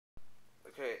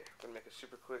a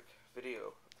super quick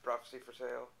video. Prophecy for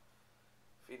sale.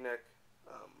 Feed neck.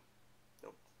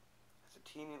 Nope. It's a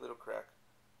teeny little crack,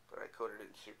 but I coated it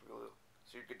in super glue,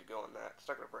 so you're good to go on that. It's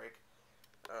not gonna break.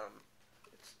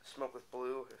 It's smoke with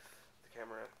blue. If the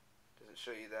camera doesn't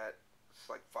show you that, it's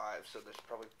like 5, so there's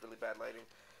probably really bad lighting.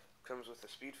 Comes with a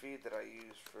speed feed that I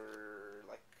use for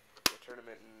like a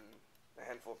tournament and a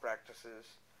handful of practices.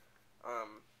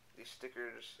 These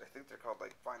stickers, I think they're called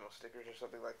like vinyl stickers or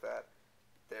something like that.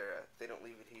 They don't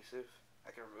leave adhesive.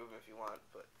 I can remove them if you want,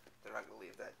 but they're not gonna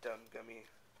leave that dumb gummy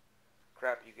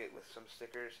crap you get with some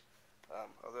stickers.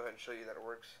 I'll go ahead and show you that it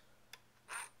works.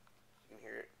 You can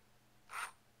hear it.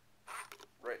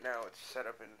 Right now it's set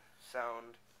up in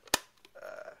sound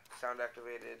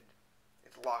activated.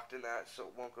 It's locked in that, so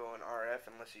it won't go in RF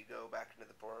unless you go back into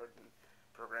the board and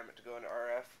program it to go into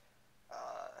RF.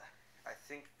 I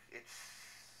think it's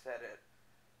set at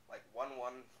like 1,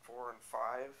 1, 4, and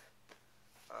 5.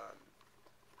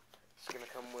 It's gonna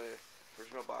come with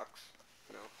original box.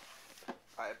 You know,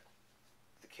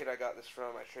 the kid I got this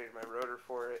from, I traded my rotor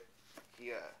for it.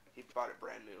 He bought it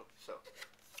brand new, so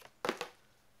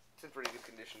it's in pretty good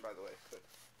condition, by the way. But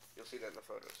you'll see that in the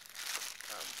photos.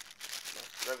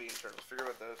 Revvy internals. Figure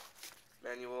out those.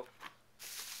 Manual,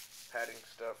 padding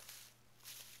stuff.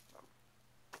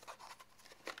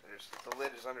 The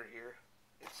lid is under here.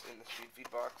 It's in the speed feed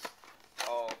box.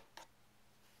 I'll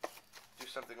do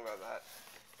something about that.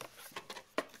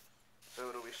 So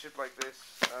it'll be shipped like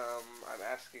this. I'm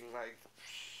asking like,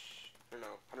 I don't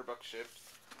know, $100 shipped.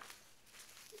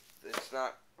 It's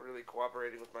not really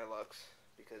cooperating with my Lux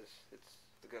because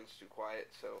the gun's too quiet,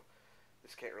 so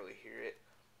this can't really hear it.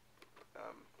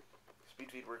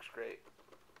 Speed feed works great.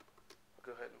 I'll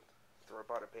go ahead and throw a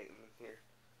pot of paint in here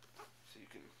so you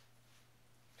can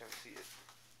kind of see it.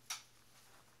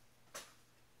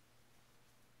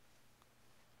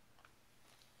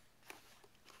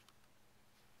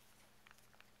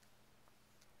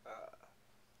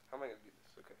 How am I going to do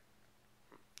this? Okay.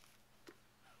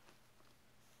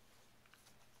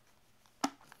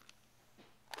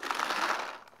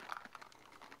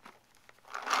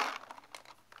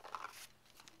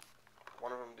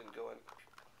 One of them didn't go in.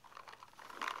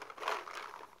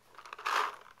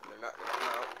 And they're not going to come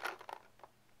out.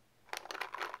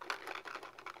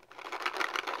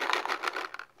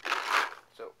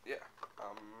 So, yeah.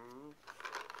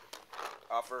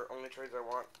 Offer only trades I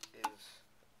want is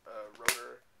a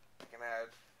rotor. I can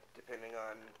add, depending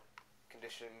on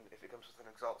condition, if it comes with an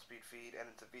Exalt speed feed and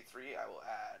it's a V3, I will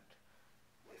add.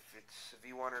 If it's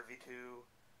V1 or V2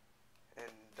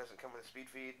 and doesn't come with a speed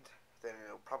feed, then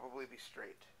it'll probably be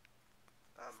straight.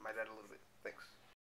 Might add a little bit. Thanks.